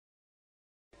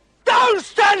Don't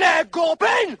stand there,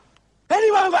 Gorbin!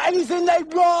 Anyone got anything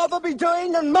they'd rather be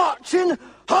doing than marching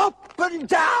up and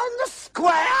down the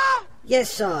square? Yes,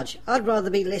 Sarge. I'd rather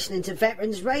be listening to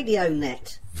Veterans Radio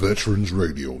Net. Veterans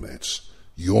Radio Net.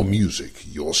 Your music,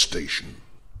 your station.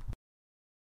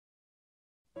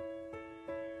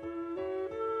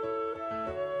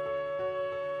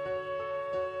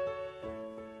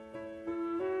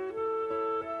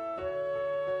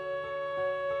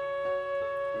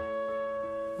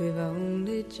 We've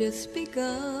only just begun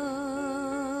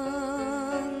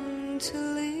to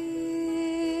live.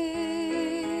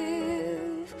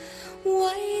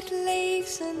 White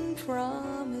lace and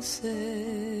promises,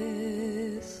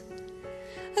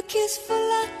 a kiss for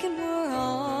luck and we're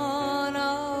on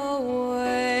our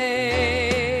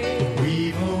way.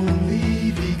 We've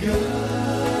only begun.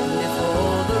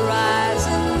 Before the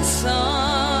rising sun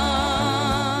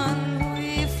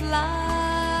we fly.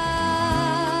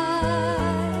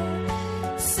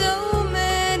 So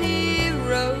many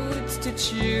roads to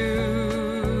choose.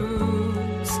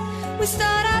 We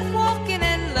start out walking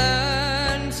and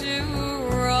learn to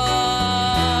run.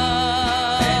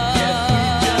 And yet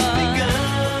we've just begun.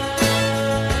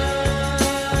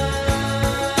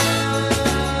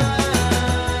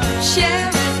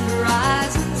 Sharing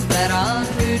horizons that are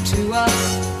new to us,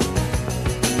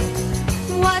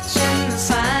 watching the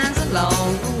signs along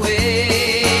the way,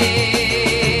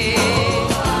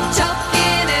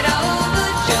 talking it over,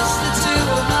 just the two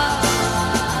of us,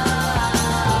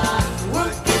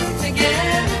 working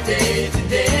together day to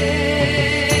day,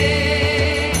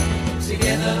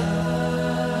 together.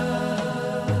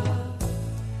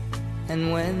 And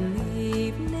when the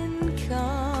evening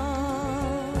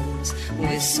comes,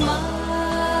 we smile.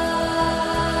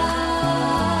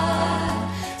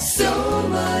 So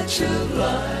much of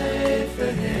life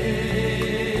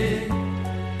ahead.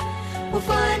 We'll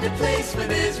find a place where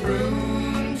there's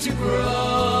room to grow.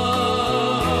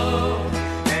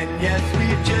 And yes,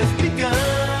 we've just begun.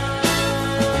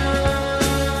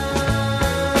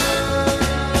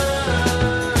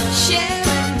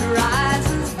 Sharing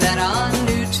horizons that are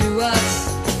new to us,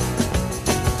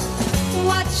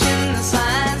 watching the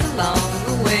signs along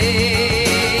the way,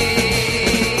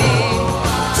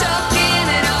 talking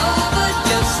it over,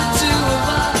 just the two of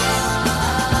us,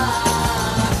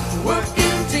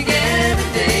 working together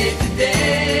day to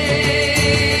day,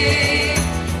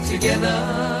 together,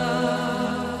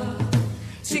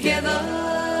 together.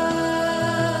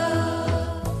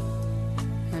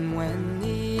 And when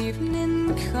the evening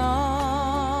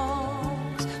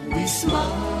comes, we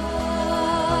smile.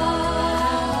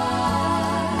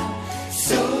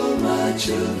 So much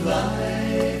of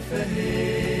life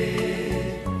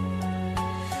ahead.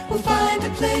 We'll find a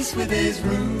place where there's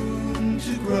room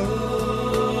to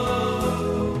grow.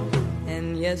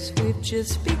 And yes, we've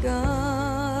just begun.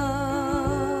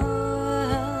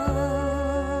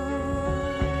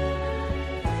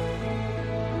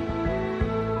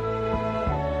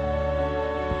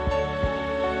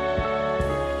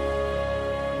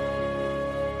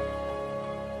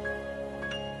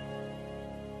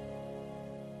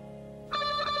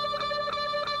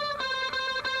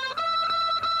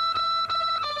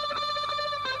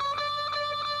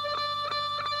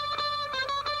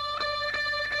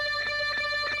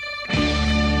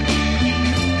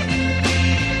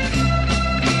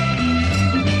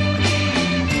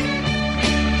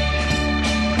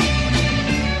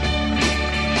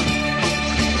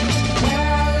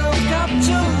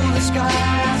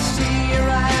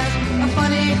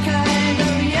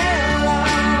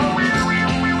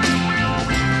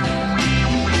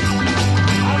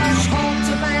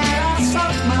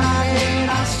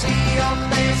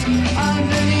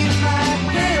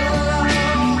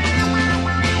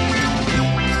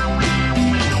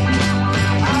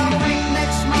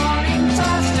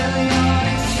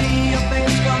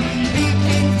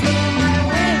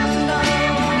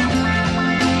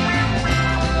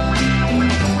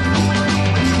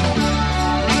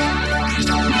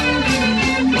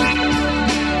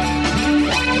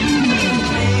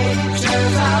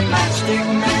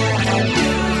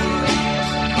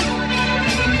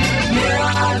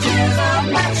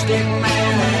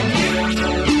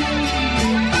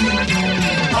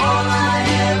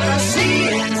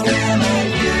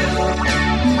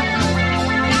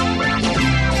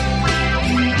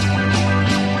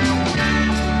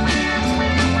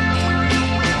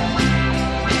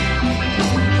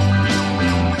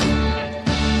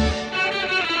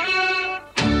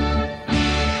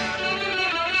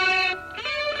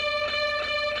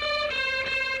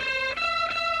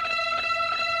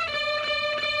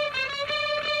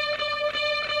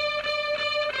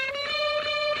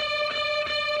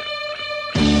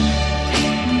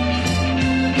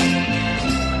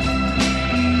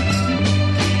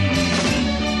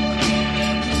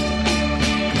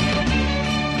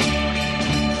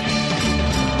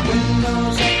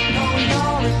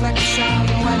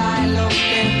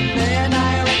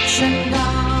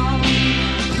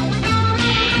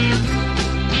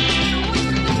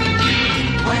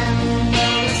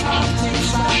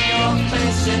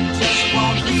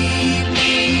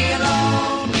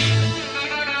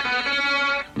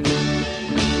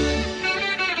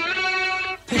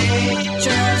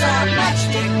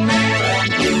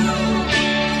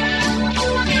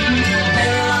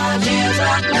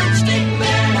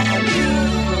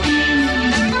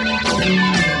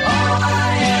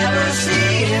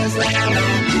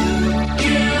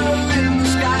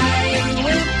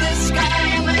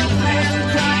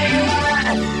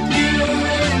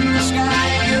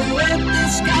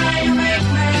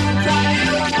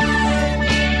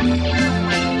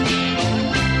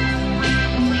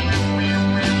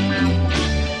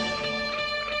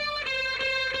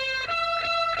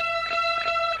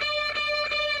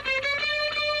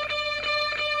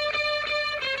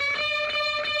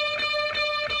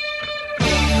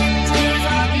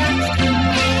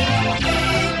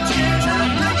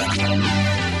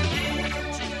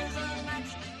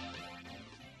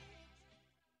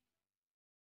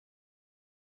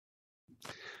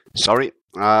 Sorry,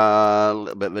 a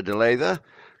little bit of a delay there.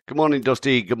 Good morning,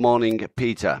 Dusty. Good morning,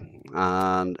 Peter.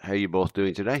 And how are you both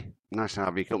doing today? Nice to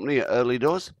have your company at early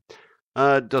doors.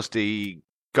 Dusty,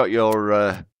 got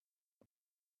your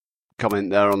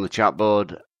comment there on the chat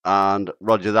board, and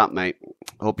roger that, mate.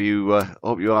 Hope you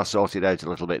are sorted out a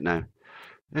little bit now.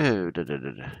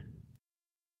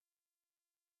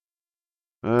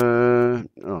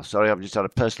 Sorry, I've just had a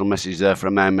personal message there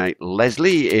from our mate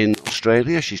Leslie in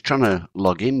Australia. She's trying to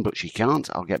log in, but she can't.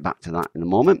 I'll get back to that in a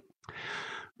moment.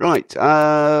 Right,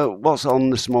 what's on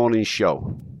this morning's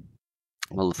show?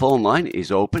 Well, the phone line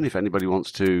is open if anybody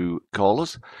wants to call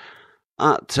us.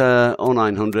 At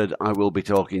 0900, I will be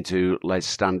talking to Les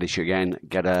Standish again,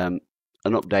 get an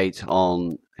update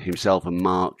on himself and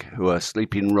Mark, who are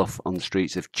sleeping rough on the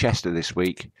streets of Chester this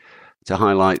week, to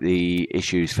highlight the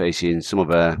issues facing some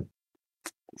of our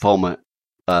former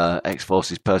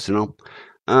ex-forces personnel,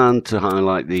 and to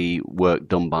highlight the work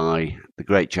done by the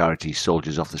great charity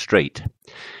Soldiers Off the Street.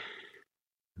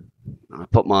 I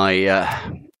put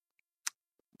my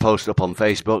post up on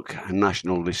Facebook, a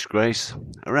national disgrace.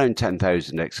 Around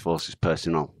 10,000 ex-forces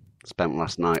personnel spent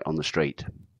last night on the street,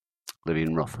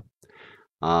 living rough.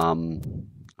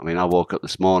 I woke up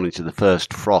this morning to the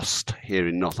first frost here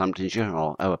in Northamptonshire,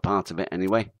 or our part of it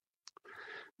anyway.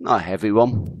 Not a heavy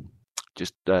one,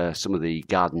 just some of the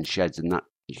garden sheds and that.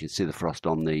 You can see the frost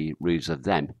on the roofs of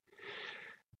them.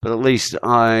 But at least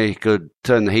I could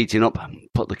turn the heating up,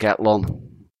 put the kettle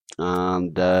on,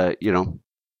 and, I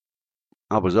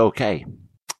was okay.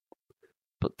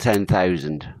 But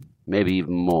 10,000, maybe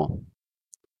even more,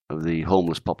 of the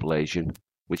homeless population,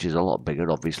 which is a lot bigger,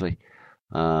 obviously.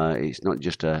 It's not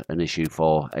just an issue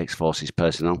for ex-forces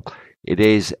personnel. It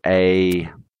is a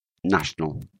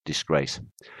national disgrace.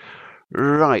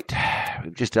 Right,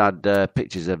 we've just had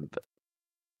pictures of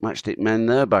Matchstick Men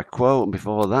there by Quo, and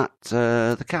before that,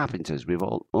 the Carpenters. We've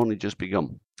only just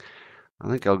begun. I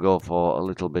think I'll go for a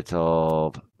little bit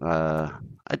of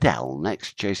Adele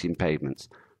next, Chasing Pavements.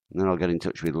 And then I'll get in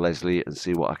touch with Leslie and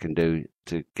see what I can do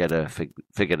to get her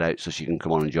figured out so she can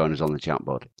come on and join us on the chat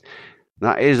board.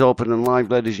 That is open and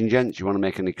live, ladies and gents. You want to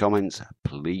make any comments,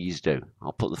 please do.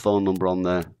 I'll put the phone number on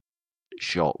there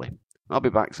shortly. I'll be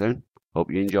back soon. Hope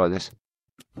you enjoy this.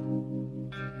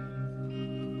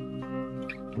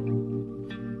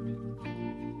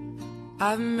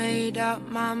 I've made up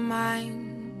my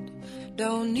mind,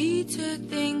 don't need to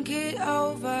think it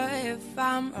over. If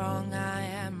I'm wrong, I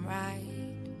am right.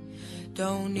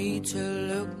 Don't need to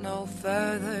look no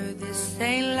further, this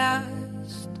ain't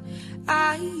last.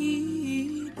 I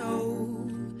know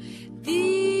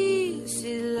this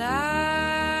is life,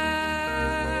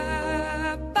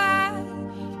 but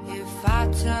if I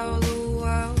tell the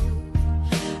world,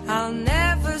 I'll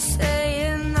never say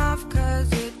enough,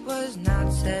 'cause it was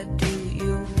not said to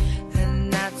you,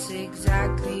 and that's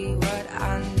exactly what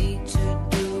I need to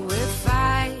do if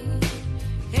I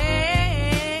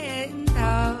end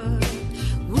up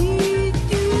with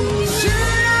you. Should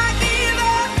I give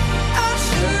up, or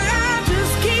should I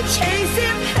just keep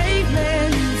chasing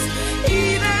pavements,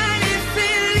 even if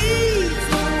it leads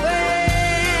nowhere?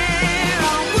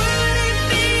 Or would it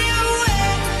be a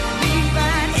waste,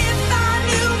 even if I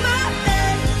knew my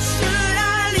best? Should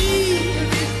I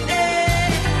leave it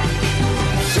there?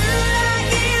 Should I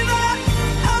give up,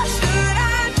 or should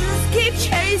I just keep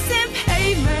chasing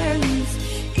pavements,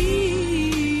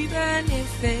 even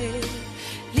if it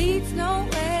leads nowhere?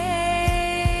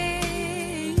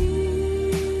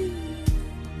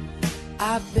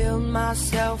 I build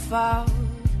myself up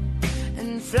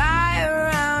and fly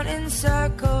around in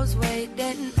circles,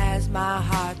 waiting as my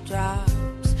heart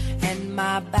drops and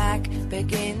my back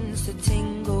begins to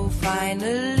tingle.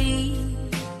 Finally,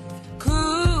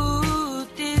 could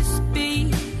this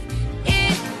be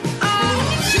it? Oh,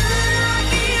 should I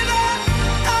give up,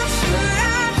 or should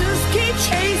I just keep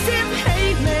chasing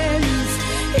pavements,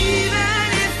 even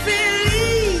if it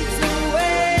leads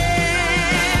nowhere?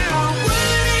 Or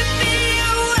would it be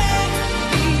a waste,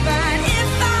 even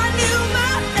if I knew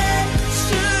my best?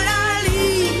 Should I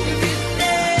leave it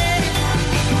there?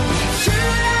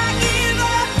 Should I give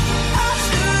up, or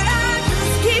should I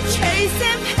just keep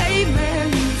chasing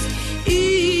pavements,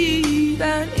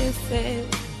 even if it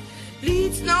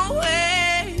leads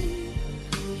nowhere?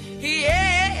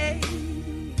 Yeah.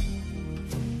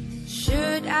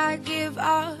 Should I give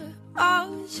up,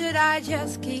 or should I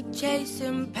just keep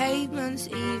chasing pavements,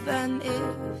 even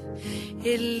if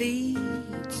it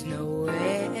leads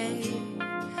nowhere?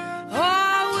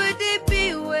 Or would it be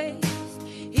a waste,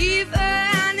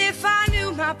 even if I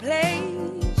knew my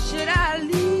place? Should I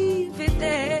leave it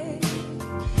there?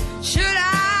 Should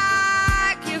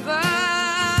I give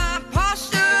up,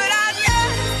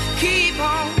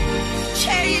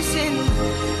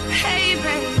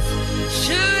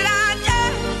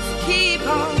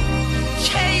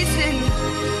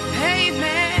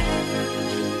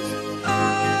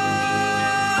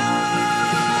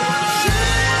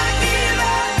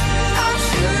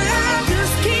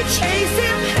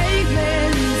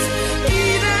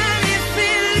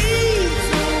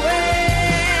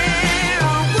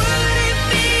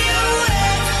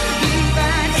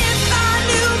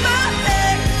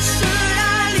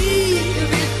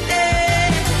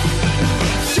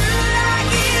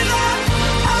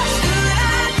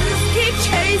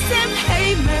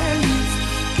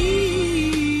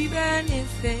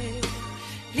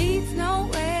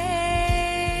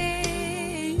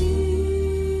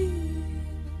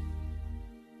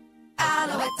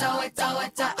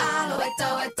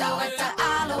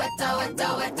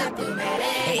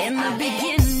 In the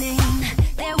beginning,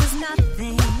 there was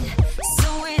nothing,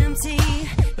 so empty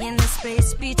in the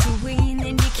space between.